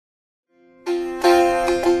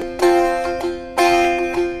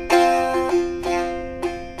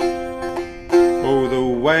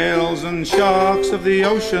and sharks of the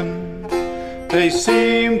ocean, they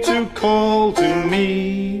seem to call to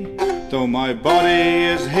me. Though my body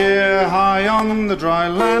is here high on the dry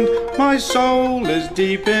land, my soul is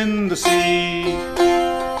deep in the sea.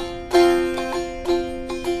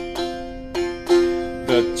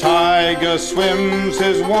 The tiger swims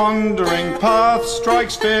his wandering path,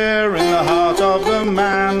 strikes fear in the heart of the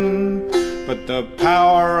man. But the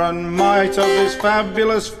power and might of this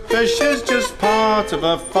fabulous fish is just part of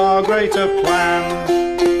a far greater plan.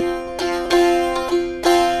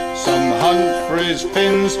 Some hunt for his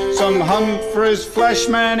fins, some hunt for his flesh,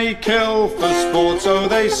 many kill for sport, so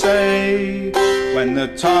they say. When the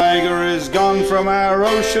tiger is gone from our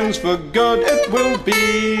oceans for good, it will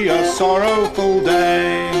be a sorrowful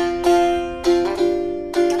day.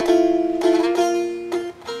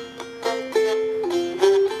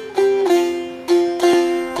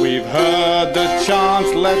 We've heard the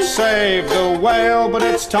chant, let's save the whale, but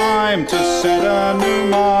it's time to set a new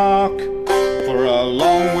mark. For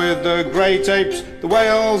along with the great apes, the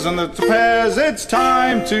whales and the tapirs, it's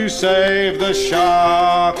time to save the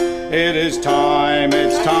shark. It is time,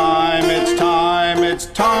 it's time, it's time, it's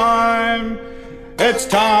time. It's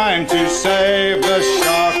time to save the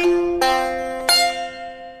shark.